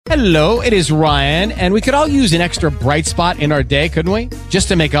Hello, it is Ryan, and we could all use an extra bright spot in our day, couldn't we? Just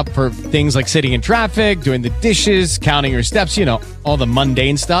to make up for things like sitting in traffic, doing the dishes, counting your steps, all the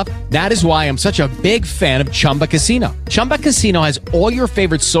mundane stuff. That is why I'm such a big fan of Chumba Casino. Chumba Casino has all your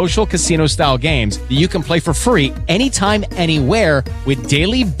favorite social casino-style games that you can play for free anytime, anywhere with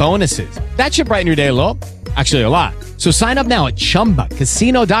daily bonuses. That should brighten your day a little. Actually, a lot. So sign up now at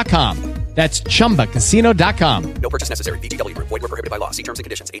ChumbaCasino.com. That's ChumbaCasino.com. No purchase necessary. VGW Group. Void where prohibited by law. See terms and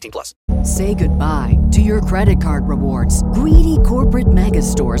conditions. 18+. Say goodbye to your credit card rewards. Greedy corporate mega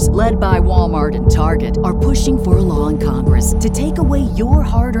stores, led by Walmart and Target, are pushing for a law in Congress to take away your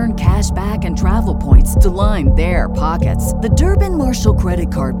hard-earned cash back and travel points to line their pockets. The Durbin-Marshall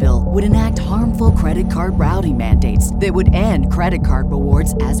credit card bill would enact harmful credit card routing mandates that would end credit card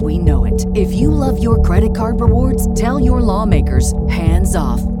rewards as we know it. If you love your credit card rewards, tell your lawmakers, hands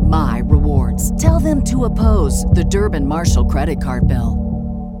off my rewards. Tell them to oppose the Durbin-Marshall credit card bill.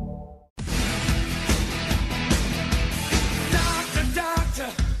 Doctor,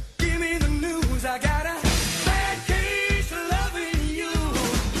 give me the news. I got a bad case of loving you.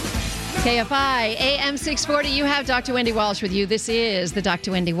 KFI, AM 640, you have Dr. Wendy Walsh with you. This is the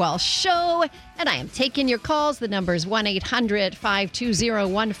Dr. Wendy Walsh Show, and I am taking your calls. The number is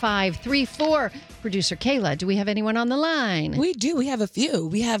 1-800-520-1534. Producer Kayla, do we have anyone on the line? We do. We have a few.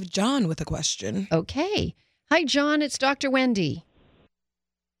 We have John with a question. Okay. Hi, John. It's Dr. Wendy.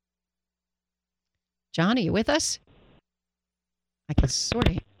 John, are you with us? I can sort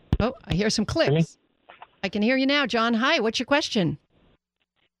of... Oh, I hear some clicks. I can hear you now, John. Hi, what's your question?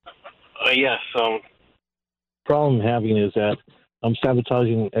 Yes. Problem I'm having is that I'm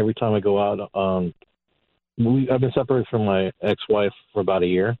sabotaging every time I go out. I've been separated from my ex-wife for about a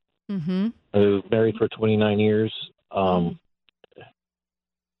year. Mm-hmm. I was married for 29 years. And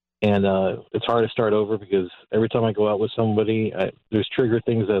it's hard to start over because every time I go out with somebody, there's trigger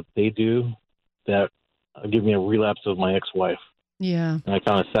things that they do that give me a relapse of my ex-wife. Yeah. And I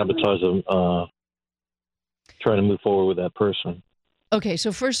kind of sabotage them, trying to move forward with that person. Okay,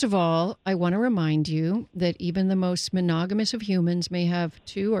 so first of all, I want to remind you that even the most monogamous of humans may have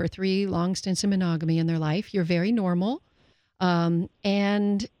 2 or 3 long stints of monogamy in their life. You're very normal.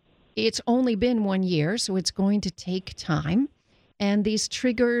 And it's only been 1 year, so it's going to take time. And these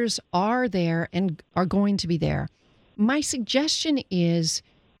triggers are there and are going to be there. My suggestion is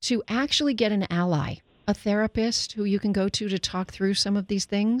to actually get an ally, a therapist who you can go to talk through some of these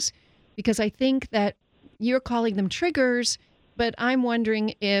things, because I think that you're calling them triggers, but I'm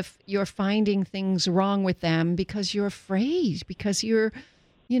wondering if you're finding things wrong with them because you're afraid, because you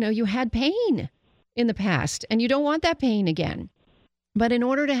had pain in the past and you don't want that pain again. But in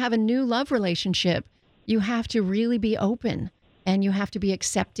order to have a new love relationship, you have to really be open and you have to be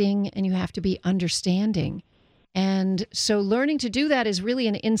accepting and you have to be understanding. And so learning to do that is really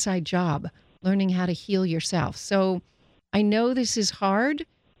an inside job, learning how to heal yourself. So I know this is hard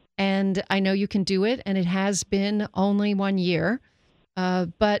and I know you can do it. And it has been only 1 year,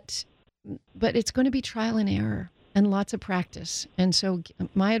 but it's going to be trial and error and lots of practice. And so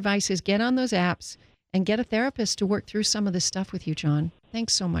my advice is get on those apps and get a therapist to work through some of this stuff with you, John.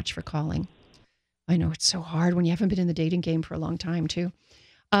 Thanks so much for calling. I know it's so hard when you haven't been in the dating game for a long time, too.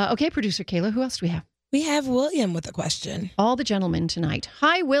 Okay, Producer Kayla, who else do we have? We have William with a question. All the gentlemen tonight.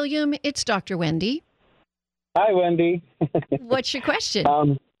 Hi, William. It's Dr. Wendy. Hi, Wendy. What's your question?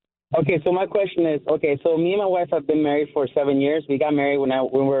 Okay, so my question is, so me and my wife have been married for 7 years. We got married when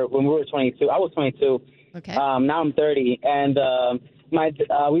we were 22. I was 22. Okay. Now I'm 30, and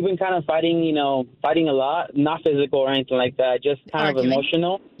we've been kind of fighting a lot, not physical or anything like that, just kind Arguing. of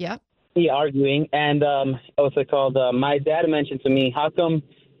emotional. Yeah. Yeah, arguing. And what's it called? My dad mentioned to me, how come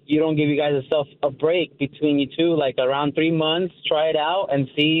you don't give you guys a break between you two, like around 3 months, try it out and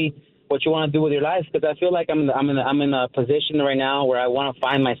see what you want to do with your life? Because I feel like I'm in a position right now where I want to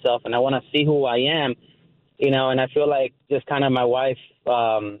find myself and I want to see who I am, and I feel like just kind of my wife,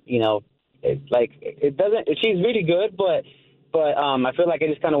 it's like it doesn't. She's really good, but I feel like I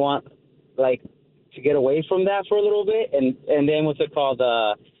just kind of want like to get away from that for a little bit, and then what's it called?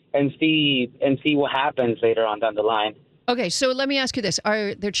 And see what happens later on down the line. Okay, so let me ask you this: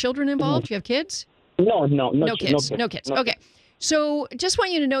 are there children involved? Do you have kids? No kids. No kids. Okay. So just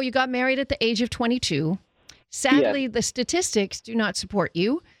want you to know you got married at the age of 22. Sadly, the statistics do not support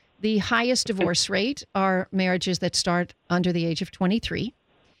you. The highest divorce rate are marriages that start under the age of 23.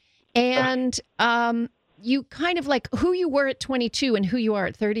 And you kind of like who you were at 22 and who you are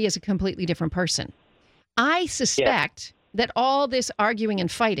at 30 is a completely different person. I suspect that all this arguing and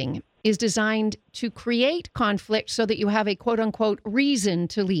fighting is designed to create conflict so that you have a quote unquote reason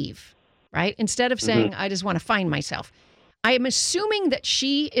to leave, right? Instead of saying, I just want to find myself. I am assuming that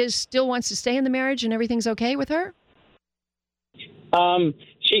she still wants to stay in the marriage and everything's okay with her.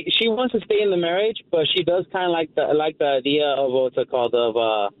 She wants to stay in the marriage, but she does kind of like the idea of what's it called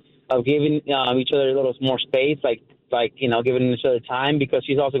of giving each other a little more space, like giving each other time, because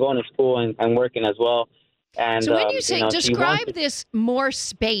she's also going to school and working as well. And so when you say describe this more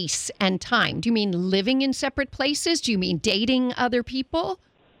space and time, do you mean living in separate places? Do you mean dating other people?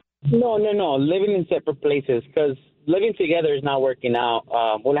 No. Living in separate places, because living together is not working out.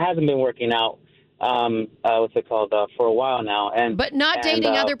 Well, it hasn't been working out. For a while now, but not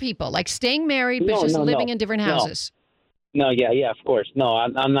dating other people, like staying married, but just living in different houses. No, yeah, of course. No,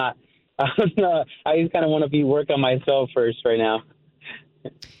 I'm not. I'm not. I just kind of want to work on myself first right now.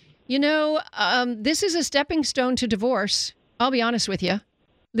 This is a stepping stone to divorce. I'll be honest with you.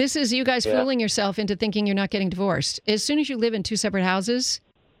 This is you guys fooling yourself into thinking you're not getting divorced. As soon as you live in two separate houses,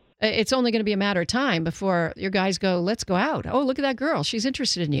 it's only going to be a matter of time before your guys go, let's go out. Oh, look at that girl. She's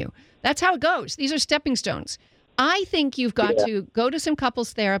interested in you. That's how it goes. These are stepping stones. I think you've got to go to some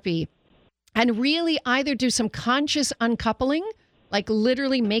couples therapy and really either do some conscious uncoupling, like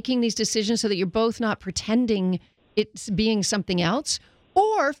literally making these decisions so that you're both not pretending it's being something else,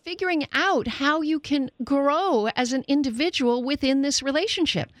 or figuring out how you can grow as an individual within this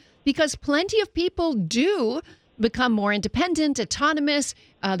relationship. Because plenty of people do become more independent, autonomous.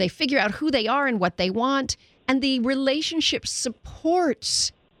 They figure out who they are and what they want. And the relationship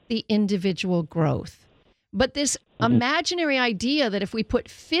supports the individual growth. But this imaginary idea that if we put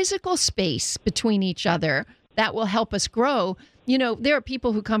physical space between each other, that will help us grow. There are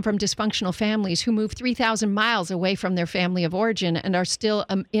people who come from dysfunctional families who move 3,000 miles away from their family of origin and are still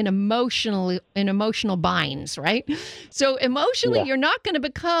in emotional binds, right? So emotionally, you're not going to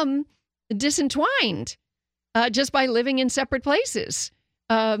become disentwined just by living in separate places.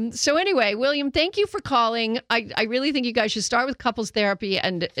 So anyway, William, thank you for calling. I really think you guys should start with couples therapy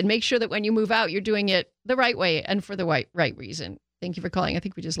and make sure that when you move out, you're doing it the right way and for the right reason. Thank you for calling. I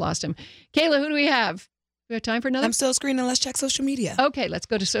think we just lost him. Kayla, who do we have? We have time for another? I'm still screening. Let's check social media. Okay, let's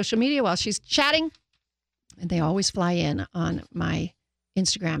go to social media while she's chatting. And they always fly in on my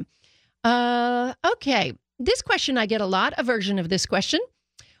Instagram. Okay, this question, I get a lot, a version of this question.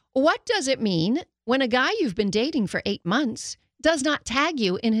 What does it mean when a guy you've been dating for 8 months does not tag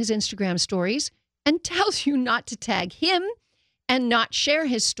you in his Instagram stories and tells you not to tag him and not share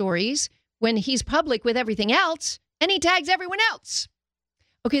his stories when he's public with everything else and he tags everyone else?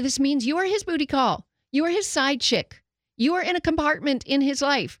 Okay, this means you are his booty call. You are his side chick. You are in a compartment in his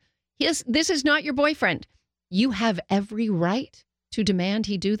life. This is not your boyfriend. You have every right to demand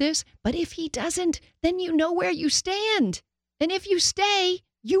he do this, but if he doesn't, then you know where you stand. And if you stay,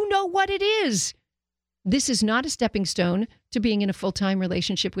 you know what it is. This is not a stepping stone to being in a full-time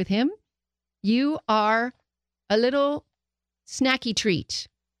relationship with him. You are a little snacky treat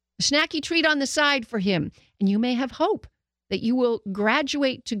on the side for him. And you may have hope that you will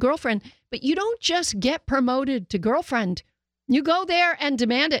graduate to girlfriend, but you don't just get promoted to girlfriend. You go there and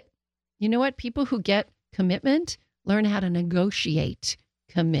demand it. You know what? People who get commitment learn how to negotiate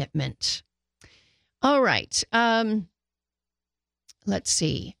commitment. All right. Let's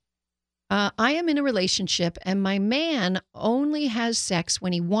see. I am in a relationship and my man only has sex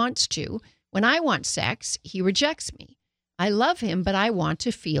when he wants to. When I want sex, he rejects me. I love him, but I want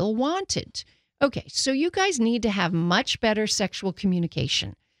to feel wanted. Okay, so you guys need to have much better sexual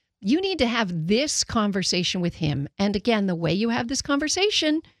communication. You need to have this conversation with him. And again, the way you have this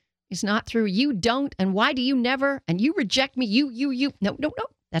conversation is not through you don't and why do you never and you reject me, you. No.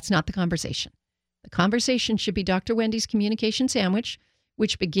 That's not the conversation. The conversation should be Dr. Wendy's communication sandwich,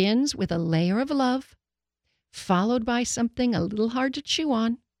 which begins with a layer of love, followed by something a little hard to chew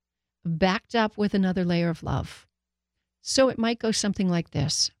on, backed up with another layer of love. So it might go something like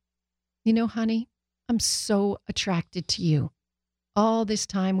this. You know, honey, I'm so attracted to you. All this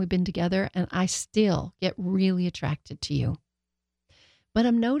time we've been together and I still get really attracted to you. But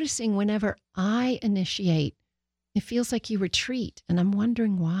I'm noticing whenever I initiate, it feels like you retreat and I'm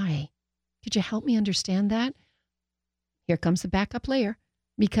wondering why. Could you help me understand that? Here comes the backup layer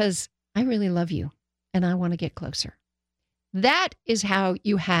because I really love you and I want to get closer. That is how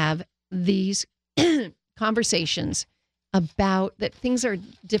you have these conversations about that things are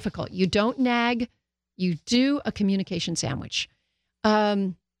difficult. You don't nag. You do a communication sandwich.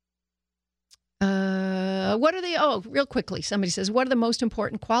 What are the, real quickly, somebody says, what are the most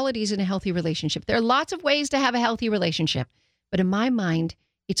important qualities in a healthy relationship? There are lots of ways to have a healthy relationship, but in my mind,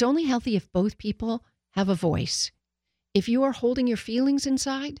 it's only healthy if both people have a voice. If you are holding your feelings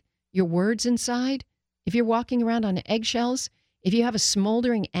inside, your words inside, if you're walking around on eggshells, if you have a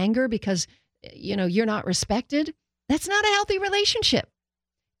smoldering anger because, you're not respected, That's not a healthy relationship.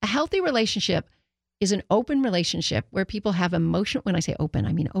 A healthy relationship is an open relationship where people have emotion. When I say open,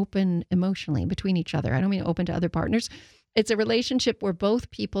 I mean open emotionally between each other. I don't mean open to other partners. It's a relationship where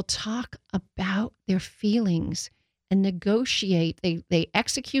both people talk about their feelings and negotiate. They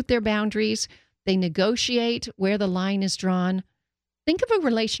execute their boundaries. They negotiate where the line is drawn. Think of a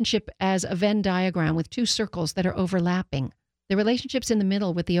relationship as a Venn diagram with two circles that are overlapping. The relationship's in the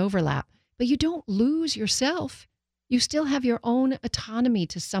middle with the overlap, but you don't lose yourself. You still have your own autonomy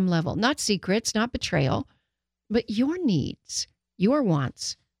to some level, not secrets, not betrayal, but your needs, your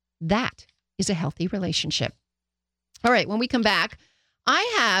wants. That is a healthy relationship. All right, when we come back,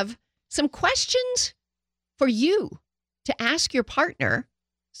 I have some questions for you to ask your partner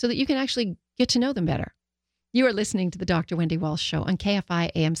so that you can actually get to know them better. You are listening to the Dr. Wendy Walsh Show on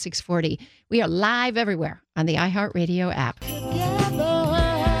KFI AM 640. We are live everywhere on the iHeartRadio app.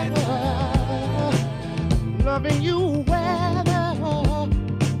 Loving you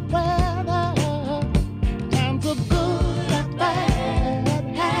times are good and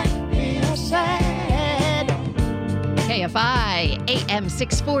bad, happy or sad. KFI AM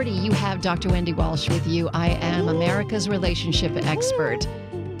 640. You have Dr. Wendy Walsh with you. I am America's relationship expert.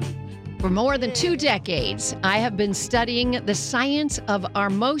 For more than 2 decades, I have been studying the science of our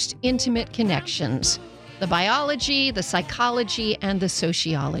most intimate connections, the biology, the psychology, and the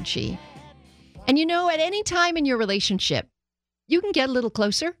sociology. And you know, at any time in your relationship, you can get a little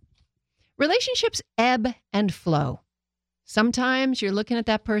closer. Relationships ebb and flow. Sometimes you're looking at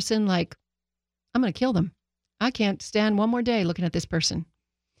that person like, I'm going to kill them. I can't stand one more day looking at this person.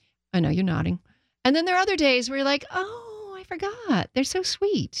 I know you're nodding. And then there are other days where you're like, oh, I forgot. They're so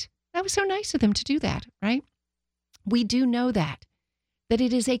sweet. That was so nice of them to do that, right? We do know that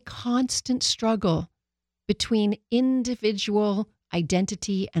it is a constant struggle between individual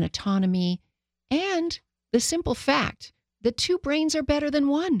identity and autonomy and the simple fact that 2 brains are better than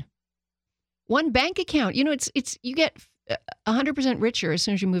 1. 1 bank account, you know, it's you get 100% richer as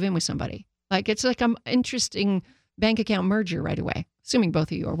soon as you move in with somebody. Like it's like an interesting bank account merger right away, assuming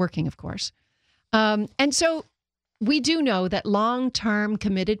both of you are working, of course. And so we do know that long-term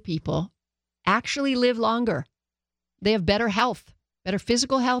committed people actually live longer. They have better health, better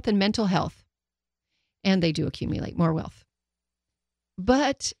physical health and mental health, and they do accumulate more wealth.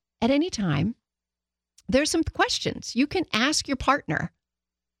 But at any time, there's some questions you can ask your partner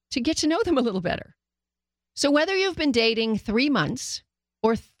to get to know them a little better. So whether you've been dating 3 months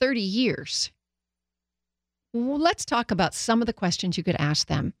or 30 years, let's talk about some of the questions you could ask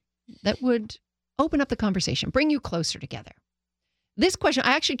them that would open up the conversation, bring you closer together. This question,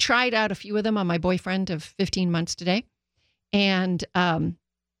 I actually tried out a few of them on my boyfriend of 15 months today, and I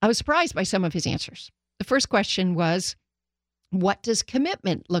was surprised by some of his answers. The first question was, what does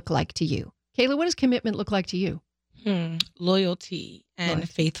commitment look like to you? Kayla, what does commitment look like to you? Loyalty and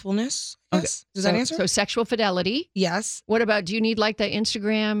faithfulness. Okay. Yes. Does that answer? So sexual fidelity. Yes. What about, do you need like the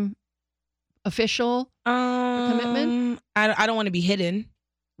Instagram official commitment? I don't want to be hidden.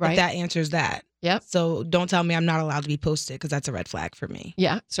 Right. If that answers that. Yep. So don't tell me I'm not allowed to be posted because that's a red flag for me.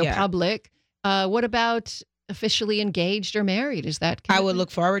 Yeah. So Yeah. public. What about officially engaged or married? Is that I would commitment?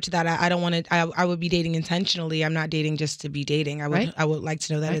 look forward to that. I don't want to. I would be dating intentionally. I'm not dating just to be dating. Right. I would like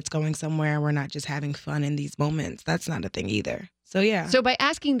to know that Right. it's going somewhere. We're not just having fun in these moments. That's not a thing either. So yeah. So by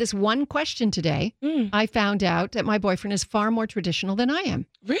asking this one question today, I found out that my boyfriend is far more traditional than I am.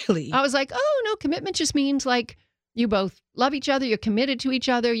 Really? I was like, oh, no, commitment just means like you both love each other, you're committed to each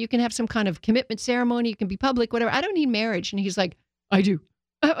other, you can have some kind of commitment ceremony, you can be public, whatever. I don't need marriage. And he's like, I do.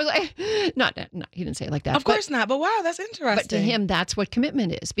 I was like, not, he didn't say it like that. Of course not. But wow, that's interesting. But to him, that's what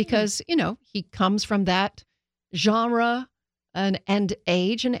commitment is because, you know, he comes from that genre and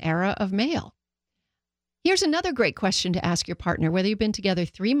age and era of male. Here's another great question to ask your partner, whether you've been together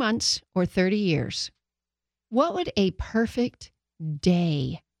 3 months or 30 years. What would a perfect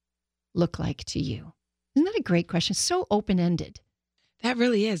day look like to you? Isn't that a great question? So open-ended. That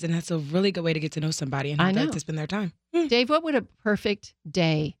really is. And that's a really good way to get to know somebody and I how know. to spend their time. Dave, what would a perfect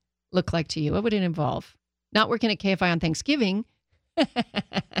day look like to you? What would it involve? Not working at KFI on Thanksgiving.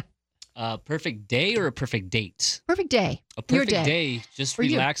 Perfect day or a perfect date? Perfect day. A Your perfect day. Just For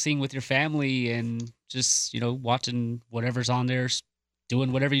you. relaxing with your family and just, watching whatever's on there,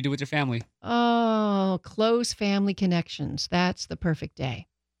 doing whatever you do with your family. Oh, close family connections. That's the perfect day.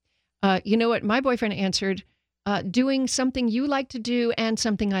 You know what? My boyfriend answered, doing something you like to do and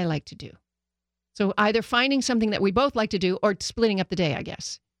something I like to do. So either finding something that we both like to do or splitting up the day, I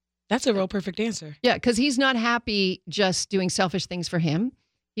guess. That's a real perfect answer. Yeah, because he's not happy just doing selfish things for him.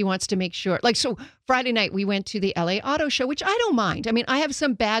 He wants to make sure. Like, so Friday night, we went to the LA Auto Show, which I don't mind. I mean, I have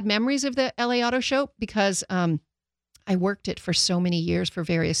some bad memories of the LA Auto Show because I worked it for so many years for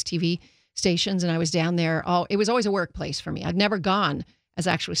various TV stations, and I was down there. It was always a workplace for me. I'd never gone as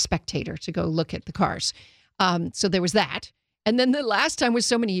actually a spectator to go look at the cars. So there was that. And then the last time was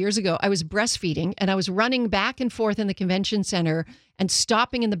so many years ago. I was breastfeeding, and I was running back and forth in the convention center and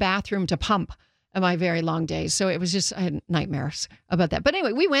stopping in the bathroom to pump on my very long days. So it was just, I had nightmares about that. But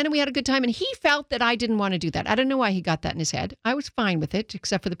anyway, we went and we had a good time, and he felt that I didn't want to do that. I don't know why he got that in his head. I was fine with it,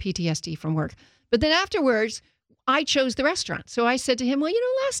 except for the PTSD from work. But then afterwards, I chose the restaurant. So I said to him, well,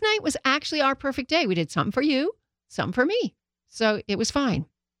 last night was actually our perfect day. We did something for you, something for me. So it was fine.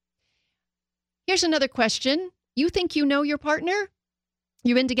 Here's another question. You think you know your partner?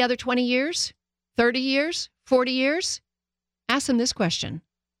 You've been together 20 years, 30 years, 40 years? Ask them this question.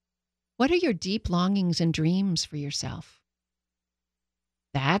 What are your deep longings and dreams for yourself?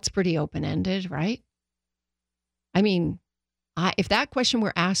 That's pretty open-ended, right? I mean, if that question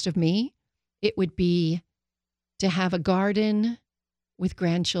were asked of me, it would be to have a garden with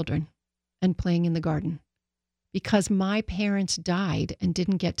grandchildren and playing in the garden. Because my parents died and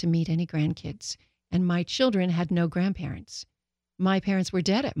didn't get to meet any grandkids. And my children had no grandparents. My parents were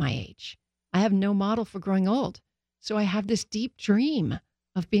dead at my age. I have no model for growing old. So I have this deep dream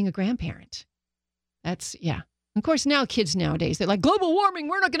of being a grandparent. That's, yeah. Of course, now kids nowadays, they're like, global warming,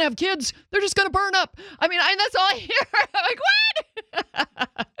 we're not going to have kids. They're just going to burn up. I mean, that's all I hear. I'm like,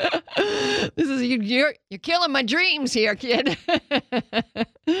 what? This is, you're killing my dreams here, kid.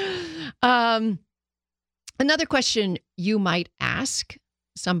 Another question you might ask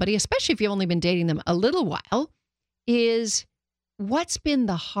somebody, especially if you've only been dating them a little while, is what's been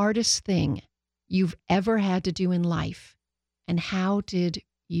the hardest thing you've ever had to do in life, and how did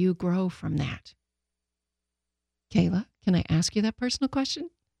you grow from that? Kayla, can I ask you that personal question?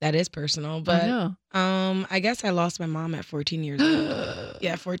 That is personal, but I guess I lost my mom at 14 years old.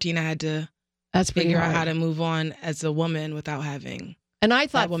 Yeah, 14, I had to figure out how to move on as a woman without having. And I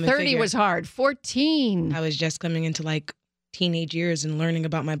thought 30 was hard. 14. I was just coming into like teenage years and learning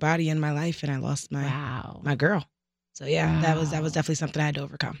about my body and my life, and I lost my girl. So yeah, that was definitely something I had to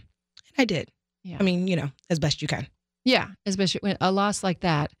overcome, and I did. Yeah. I mean, as best you can. Yeah, especially when a loss like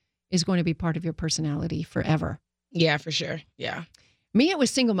that is going to be part of your personality forever. Yeah, for sure. Yeah. Me, it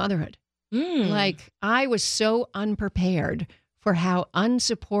was single motherhood. Like, I was so unprepared for how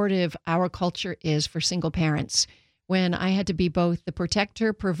unsupportive our culture is for single parents, when I had to be both the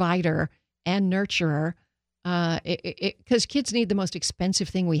protector, provider, and nurturer. Because kids need the most expensive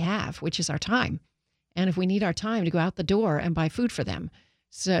thing we have, which is our time. And if we need our time to go out the door and buy food for them.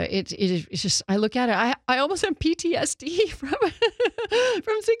 So it's just, I look at it, I almost have PTSD from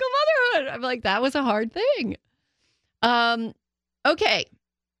single motherhood. I'm like, that was a hard thing. Okay.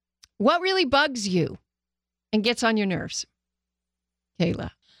 What really bugs you and gets on your nerves?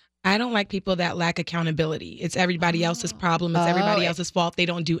 Kayla. I don't like people that lack accountability. It's everybody else's problem. It's everybody else's fault. They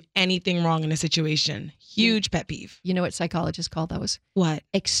don't do anything wrong in a situation. Huge pet peeve. You know what psychologists call those? What?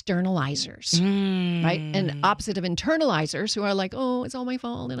 Externalizers. Right? And opposite of internalizers, who are like, oh, it's all my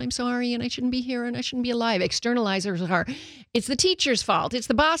fault and I'm sorry and I shouldn't be here and I shouldn't be alive. Externalizers are, it's the teacher's fault. It's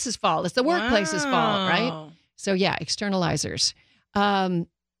the boss's fault. It's the workplace's fault, right? So yeah, externalizers. I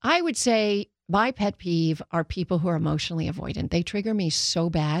would say my pet peeve are people who are emotionally avoidant. They trigger me so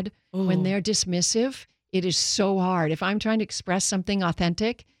bad. When they're dismissive. It is so hard. If I'm trying to express something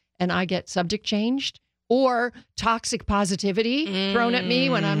authentic and I get subject changed, or toxic positivity thrown at me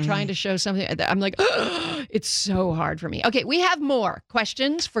when I'm trying to show something, I'm like, it's so hard for me. Okay, we have more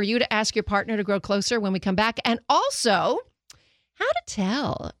questions for you to ask your partner to grow closer when we come back. And also, how to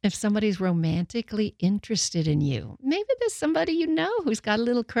tell if somebody's romantically interested in you. Maybe there's somebody you know who's got a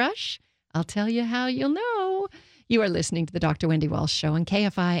little crush. I'll tell you how you'll know. You are listening to the Dr. Wendy Walsh Show on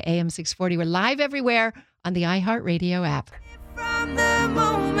KFI AM 640. We're live everywhere on the iHeartRadio app. From the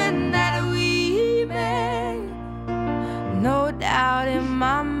moment that we met, no doubt in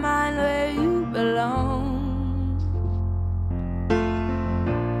my mind where you belong.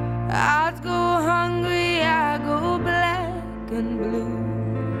 I'd go hungry, I go black and blue.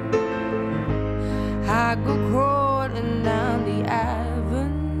 I go crawling down the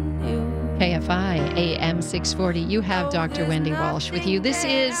avenue. KFI AM 640. You have Dr. Wendy Walsh with you. This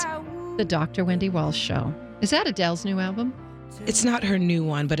is the Dr. Wendy Walsh Show. Is that Adele's new album? It's not her new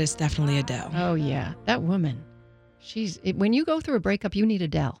one, but it's definitely Adele. Oh, yeah. That woman. When you go through a breakup, you need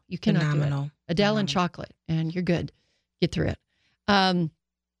Adele. You cannot do it. Adele and chocolate, and you're good. Get through it.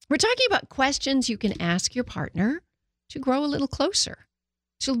 We're talking about questions you can ask your partner to grow a little closer,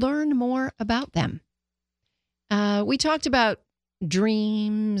 to learn more about them. We talked about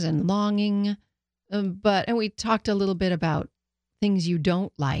dreams and longing, and we talked a little bit about things you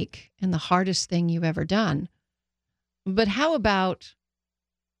don't like and the hardest thing you've ever done. But how about,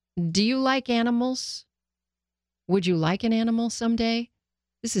 do you like animals? Would you like an animal someday?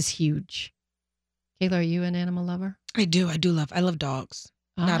 This is huge. Kayla, are you an animal lover? I love dogs.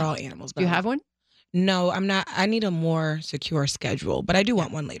 Not all animals. But Do you have one? No, I'm not. I need a more secure schedule, but I do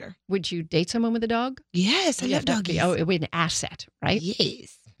want one later. Would you date someone with a dog? Yes, I love that'd doggies. it would be an asset, right?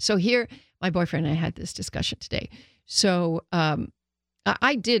 Yes. So here, my boyfriend and I had this discussion today. So I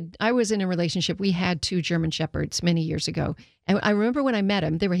was in a relationship. We had 2 German Shepherds many years ago. And I remember when I met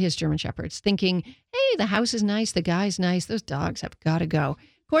him, they were his German Shepherds, thinking, hey, the house is nice, the guy's nice, those dogs have got to go.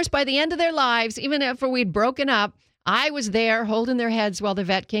 Of course, by the end of their lives, even after we'd broken up, I was there holding their heads while the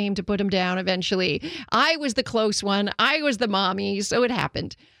vet came to put them down eventually. I was the close one. I was the mommy, so it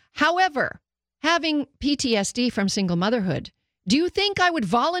happened. However, having PTSD from single motherhood, do you think I would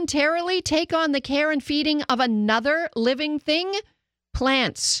voluntarily take on the care and feeding of another living thing?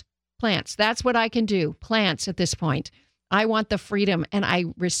 Plants. That's what I can do. Plants at this point. I want the freedom, and I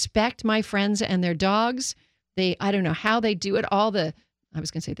respect my friends and their dogs. I don't know how they do it. I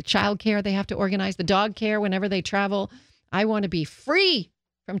was going to say the child care they have to organize, the dog care whenever they travel. I want to be free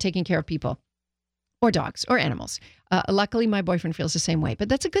from taking care of people or dogs or animals. Luckily, my boyfriend feels the same way, but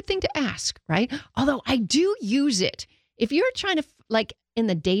that's a good thing to ask, right? Although I do use it. If you're trying to, like in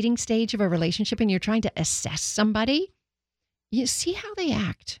the dating stage of a relationship and you're trying to assess somebody, you see how they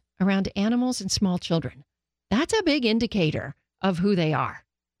act around animals and small children. That's a big indicator of who they are,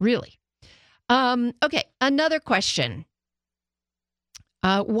 really. Okay, another question.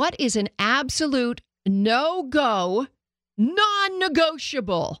 What is an absolute no-go,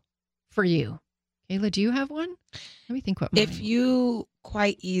 non-negotiable for you? Kayla, do you have one? Let me think what mine If you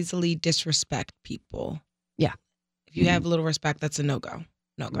quite easily disrespect people. Yeah. If you have a little respect, that's a no-go.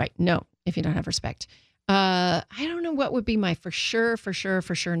 No-go. Right. No, if you don't have respect. I don't know what would be my for sure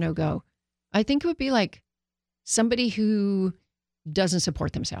no-go. I think it would be like somebody who doesn't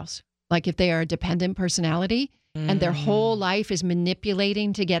support themselves. Like if they are a dependent personality and their whole life is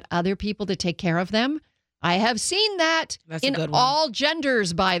manipulating to get other people to take care of them. I have seen that in all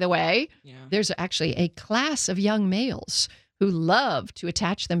genders, by the way. Yeah. There's actually a class of young males who love to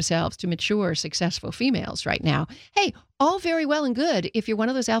attach themselves to mature, successful females right now. Hey, all very well and good if you're one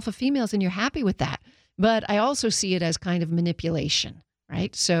of those alpha females and you're happy with that. But I also see it as kind of manipulation,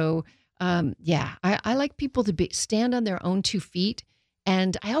 right? So, I like people to stand on their own 2 feet.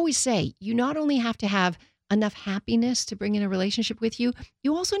 And I always say, you not only have to have enough happiness to bring in a relationship with you,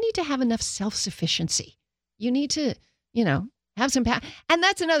 you also need to have enough self-sufficiency. You need to, have some passion. And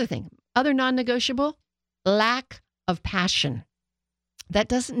that's another thing. Other non-negotiable, lack of passion. That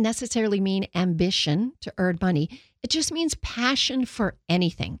doesn't necessarily mean ambition to earn money. It just means passion for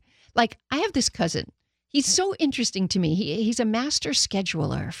anything. Like I have this cousin. He's so interesting to me. He's a master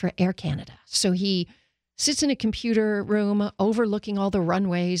scheduler for Air Canada. So he sits in a computer room overlooking all the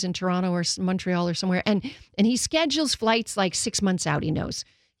runways in Toronto or Montreal or somewhere. And he schedules flights like 6 months out, he knows.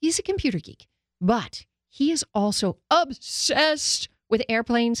 He's a computer geek. But he is also obsessed with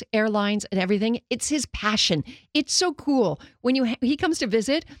airplanes, airlines, and everything. It's his passion. It's so cool. When he comes to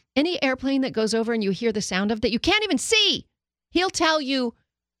visit, any airplane that goes over and you hear the sound of that you can't even see, he'll tell you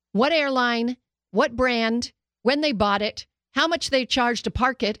what airline, what brand, when they bought it, how much they charged to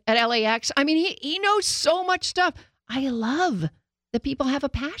park it at LAX. I mean, he knows so much stuff. I love that people have a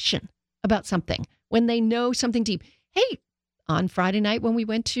passion about something when they know something deep. Hey, on Friday night when we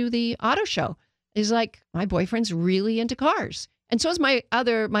went to the auto show, is like, my boyfriend's really into cars. And so is my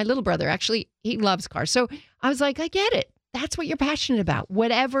little brother. Actually, he loves cars. So I was like, I get it. That's what you're passionate about.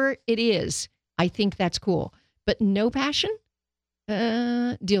 Whatever it is, I think that's cool. But no passion?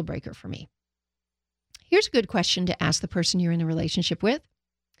 Deal breaker for me. Here's a good question to ask the person you're in a relationship with.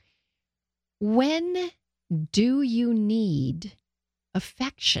 When do you need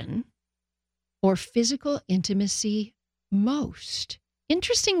affection or physical intimacy most?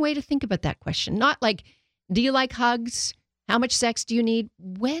 Interesting way to think about that question. Not like, do you like hugs? How much sex do you need?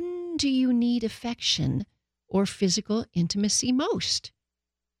 When do you need affection or physical intimacy most?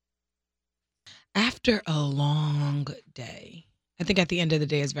 After a long day. I think at the end of the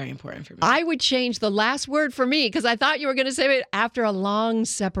day is very important for me. I would change the last word for me because I thought you were going to say it after a long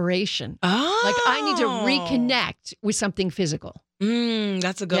separation. Oh. Like I need to reconnect with something physical.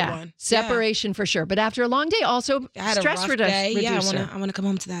 That's a good one. Separation for sure. But after a long day, also stress reducer. Yeah, I want to come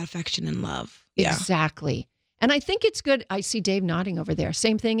home to that affection and love. Yeah. Exactly. And I think it's good. I see Dave nodding over there.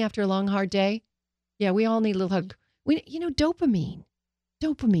 Same thing after a long, hard day. Yeah, we all need a little hug. Dopamine.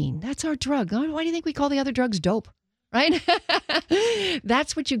 Dopamine. That's our drug. Why do you think we call the other drugs dope? Right?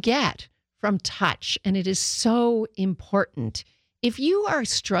 That's what you get from touch. And it is so important if you are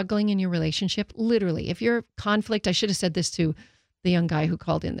struggling in your relationship, literally, if you're conflict, I should have said this to the young guy who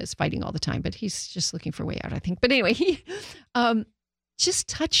called in that's fighting all the time, but he's just looking for a way out, I think. But anyway, just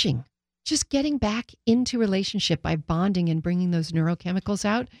touching, just getting back into relationship by bonding and bringing those neurochemicals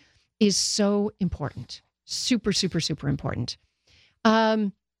out is so important. Super, super, super important.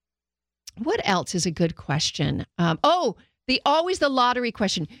 What else is a good question? Always the lottery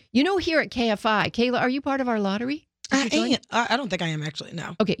question. Here at KFI, Kayla, are you part of our lottery? I don't think I am actually,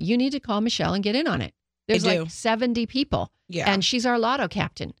 no. Okay, you need to call Michelle and get in on it. There's like 70 people. Yeah. And she's our lotto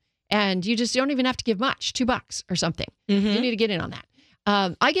captain. And you just don't even have to give much, $2 or something. Mm-hmm. You need to get in on that.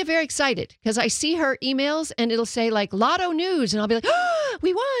 I get very excited because I see her emails and it'll say like lotto news and I'll be like, oh,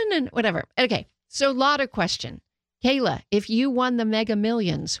 we won and whatever. Okay, so lotto question. Kayla, if you won the Mega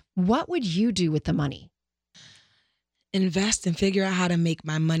Millions, what would you do with the money? Invest and figure out how to make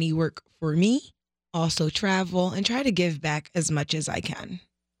my money work for me. Also travel and try to give back as much as I can.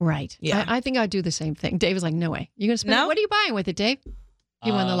 Right. Yeah. I think I'd do the same thing. Dave was like, no way. You're going to spend it? What are you buying with it, Dave?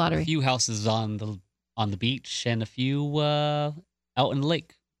 You won the lottery. A few houses on the beach and a few out in the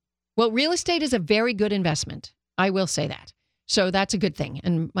lake. Well, real estate is a very good investment. I will say that. So that's a good thing.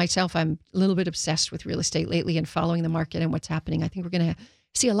 And myself, I'm a little bit obsessed with real estate lately and following the market and what's happening. I think we're going to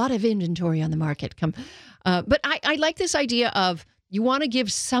see a lot of inventory on the market come. But I like this idea of you want to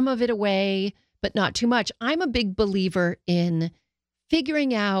give some of it away, but not too much. I'm a big believer in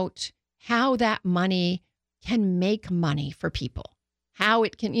figuring out how that money can make money for people. How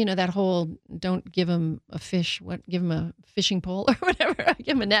it can, that whole don't give them a fish, give them a fishing pole or whatever,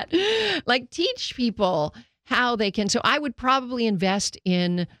 give them a net. Like teach people how they can. So I would probably invest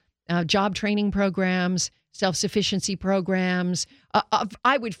in job training programs, self-sufficiency programs.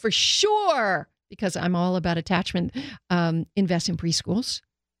 I would for sure, because I'm all about attachment, invest in preschools,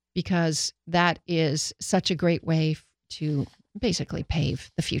 because that is such a great way to basically pave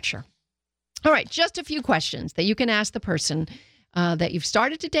the future. All right, just a few questions that you can ask the person that you've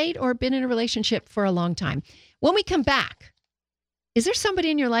started to date or been in a relationship for a long time. When we come back, is there somebody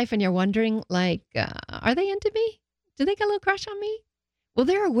in your life and you're wondering, like, are they into me? Do they got a little crush on me? Well,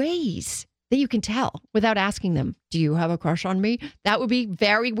 there are ways that you can tell without asking them, do you have a crush on me? That would be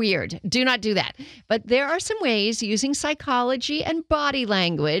very weird. Do not do that. But there are some ways using psychology and body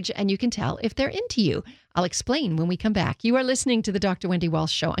language, and you can tell if they're into you. I'll explain when we come back. You are listening to the Dr. Wendy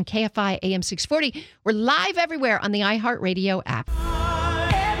Walsh Show on KFI AM 640. We're live everywhere on the iHeartRadio app.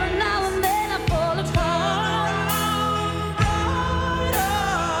 Every now and then I fall apart.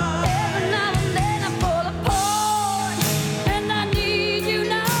 Every now and then I fall apart. And I need you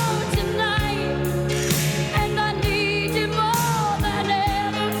now tonight. And I need you more than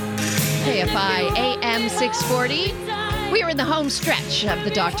ever. KFI AM 640. We are in the home stretch of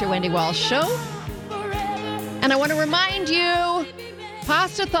the Dr. Wendy Walsh Show. And I want to remind you,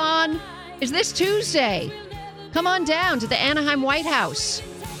 Pastathon is this Tuesday. Come on down to the Anaheim White House,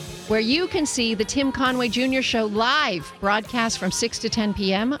 where you can see the Tim Conway Jr. Show live, broadcast from 6 to 10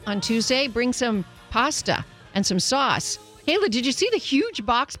 p.m. on Tuesday. Bring some pasta and some sauce. Kayla, did you see the huge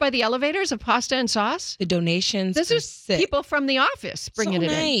box by the elevators of pasta and sauce? The donations. This is sick. people from the office bringing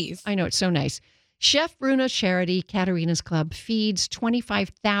it in. I know, it's so nice. Chef Bruno's charity, Katerina's Club, feeds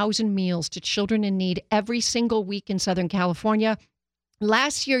 25,000 meals to children in need every single week in Southern California.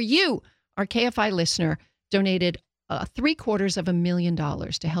 Last year, you, our KFI listener, donated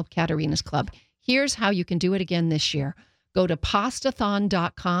 $750,000 to help Katerina's Club. Here's how you can do it again this year. Go to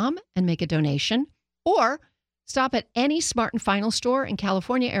pastathon.com and make a donation, or stop at any Smart & Final store in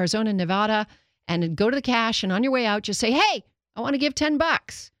California, Arizona, Nevada, and go to the cash, and on your way out, just say, hey, I want to give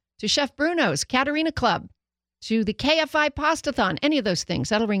 $10 to Chef Bruno's, Katerina Club, to the KFI Pastathon, any of those things.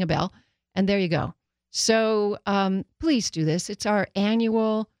 That'll ring a bell. And there you go. So please do this. It's our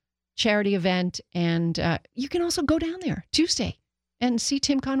annual charity event. And you can also go down there Tuesday and see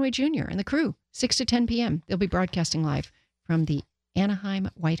Tim Conway Jr. and the crew, 6 to 10 p.m. They'll be broadcasting live from the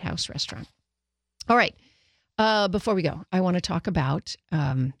Anaheim White House restaurant. All right. Before we go, I want to talk about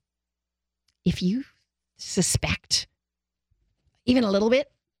if you suspect even a little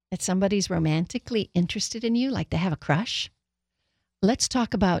bit that somebody's romantically interested in you, like they have a crush, let's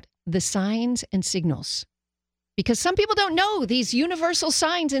talk about the signs and signals. Because some people don't know these universal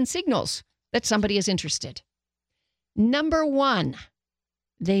signs and signals that somebody is interested. Number one,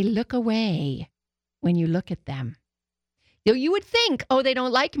 they look away when you look at them. You would think, oh, they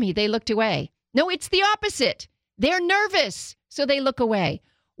don't like me, they looked away. No, it's the opposite. They're nervous, so they look away.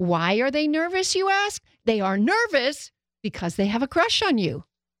 Why are they nervous, you ask? They are nervous because they have a crush on you.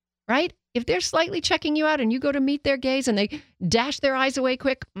 Right? If they're slightly checking you out and you go to meet their gaze and they dash their eyes away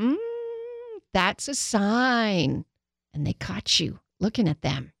quick, that's a sign and they caught you looking at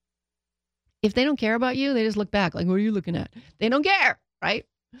them. If they don't care about you, they just look back like, what are you looking at? They don't care, right?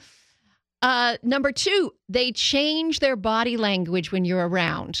 Number 2, they change their body language when you're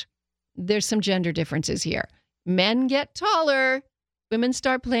around. There's some gender differences here. Men get taller. Women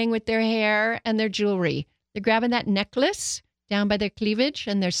start playing with their hair and their jewelry. They're grabbing that necklace down by their cleavage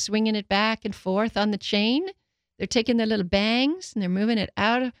and they're swinging it back and forth on the chain. They're taking their little bangs and they're moving it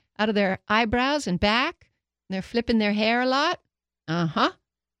out of their eyebrows and back. And they're flipping their hair a lot.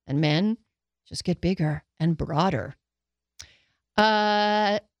 And men just get bigger and broader.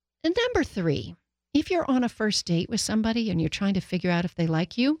 And number 3, if you're on a first date with somebody and you're trying to figure out if they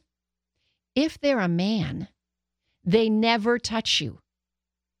like you, if they're a man, they never touch you.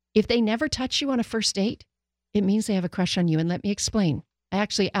 If they never touch you on a first date, it means they have a crush on you. And let me explain. I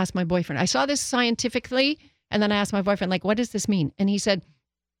actually asked my boyfriend. I saw this scientifically, and then I asked my boyfriend, like, what does this mean? And he said,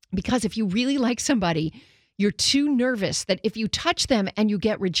 because if you really like somebody, you're too nervous that if you touch them and you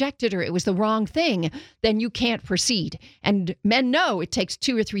get rejected or it was the wrong thing, then you can't proceed. And men know it takes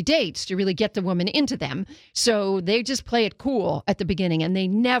 2 or 3 dates to really get the woman into them. So they just play it cool at the beginning and they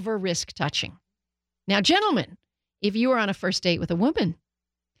never risk touching. Now, gentlemen, if you are on a first date with a woman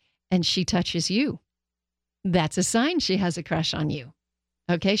and she touches you, that's a sign she has a crush on you.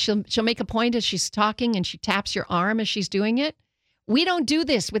 Okay, she'll make a point as she's talking and she taps your arm as she's doing it. We don't do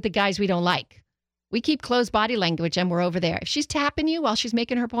this with the guys we don't like. We keep closed body language and we're over there. If she's tapping you while she's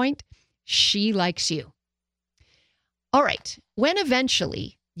making her point, she likes you. All right. When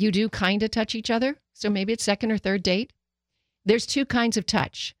eventually you do kind of touch each other, so maybe it's second or third date, there's 2 kinds of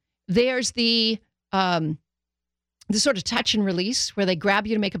touch. There's the sort of touch and release where they grab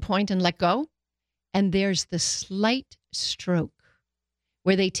you to make a point and let go. And there's the slight stroke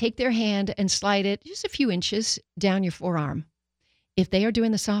where they take their hand and slide it just a few inches down your forearm. If they are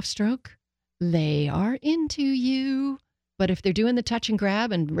doing the soft stroke, they are into you. But if they're doing the touch and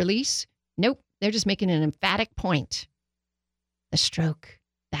grab and release, nope, they're just making an emphatic point. The stroke,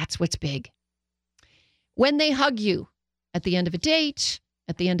 that's what's big. When they hug you at the end of a date,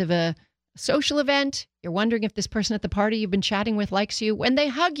 at the end of a social event, you're wondering if this person at the party you've been chatting with likes you. When they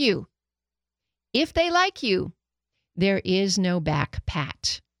hug you, if they like you, there is no back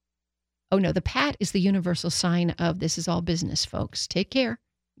pat. Oh no, the pat is the universal sign of this is all business, folks. Take care.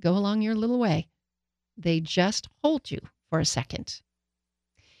 Go along your little way. They just hold you for a second.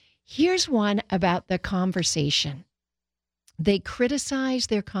 Here's one about the conversation. They criticize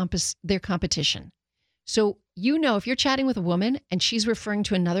their competition. So, you know, if you're chatting with a woman and she's referring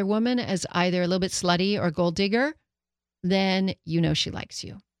to another woman as either a little bit slutty or gold digger, then you know she likes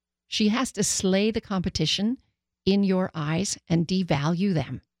you. She has to slay the competition in your eyes and devalue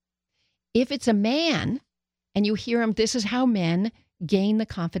them. If it's a man and you hear him, this is how men gain the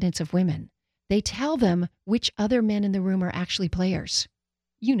confidence of women. They tell them which other men in the room are actually players.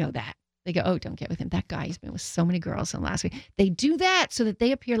 You know that. They go, oh, don't get with him. That guy, he's been with so many girls in the last week. They do that so that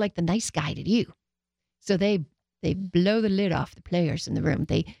they appear like the nice guy to you. So they blow the lid off the players in the room.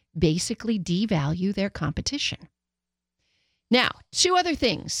 They basically devalue their competition. Now, 2 other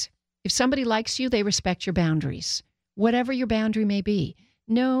things. If somebody likes you, they respect your boundaries, whatever your boundary may be.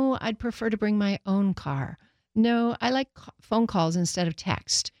 No, I'd prefer to bring my own car. No, I like phone calls instead of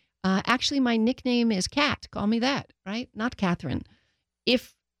text. Actually, my nickname is Kat. Call me that, right? Not Catherine.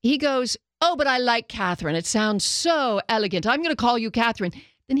 If he goes, oh, but I like Catherine. It sounds so elegant. I'm going to call you Catherine.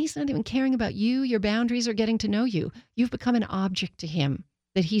 Then he's not even caring about you. Your boundaries are getting to know you. You've become an object to him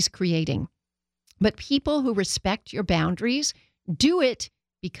that he's creating. But people who respect your boundaries do it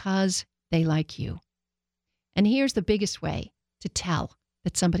because they like you. And here's the biggest way to tell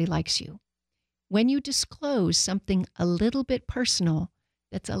that somebody likes you. When you disclose something a little bit personal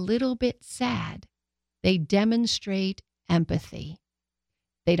that's a little bit sad, they demonstrate empathy.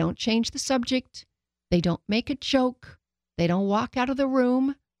 They don't change the subject. They don't make a joke. They don't walk out of the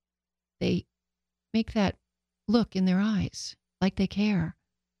room. They make that look in their eyes like they care.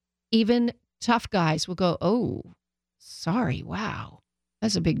 Even tough guys will go, oh, sorry, wow,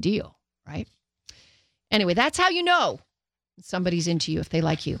 that's a big deal, right? Anyway, that's how you know somebody's into you if they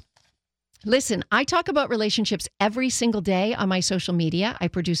like you. Listen, I talk about relationships every single day on my social media. I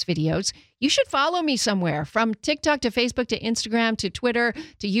produce videos. You should follow me somewhere, from TikTok to Facebook to Instagram to Twitter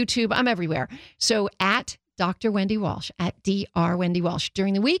to YouTube. I'm everywhere. So at Dr. Wendy Walsh, at Dr. Wendy Walsh.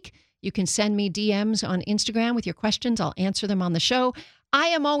 During the week, you can send me DMs on Instagram with your questions. I'll answer them on the show. I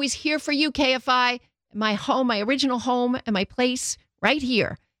am always here for you, KFI. My home, my original home, and my place right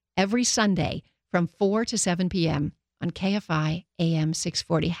here every Sunday from 4 to 7 p.m. on KFI AM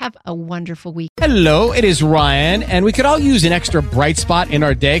 640. Have a wonderful week. Hello, it is Ryan, and we could all use an extra bright spot in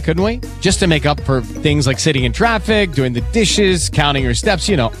our day, couldn't we? Just to make up for things like sitting in traffic, doing the dishes, counting your steps,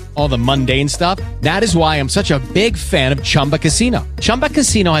 all the mundane stuff. That is why I'm such a big fan of Chumba Casino. Chumba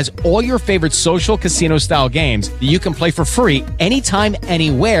Casino has all your favorite social casino-style games that you can play for free anytime,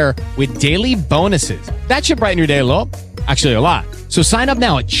 anywhere with daily bonuses. That should brighten your day a little. Actually, a lot. So sign up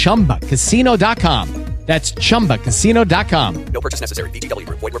now at ChumbaCasino.com. That's ChumbaCasino.com. No purchase necessary. VGW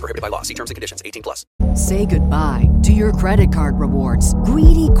Group. Void where prohibited by law. See terms and conditions. 18+. Say goodbye to your credit card rewards.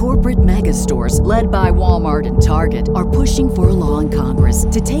 Greedy corporate mega stores, led by Walmart and Target, are pushing for a law in Congress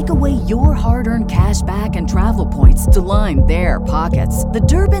to take away your hard-earned cash back and travel points to line their pockets. The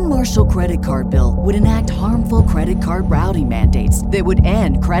Durbin-Marshall credit card bill would enact harmful credit card routing mandates that would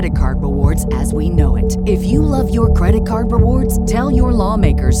end credit card rewards as we know it. If you love your credit card rewards, tell your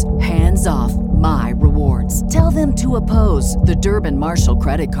lawmakers, hands off my rewards. Tell them to oppose the Durbin-Marshall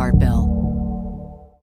credit card bill.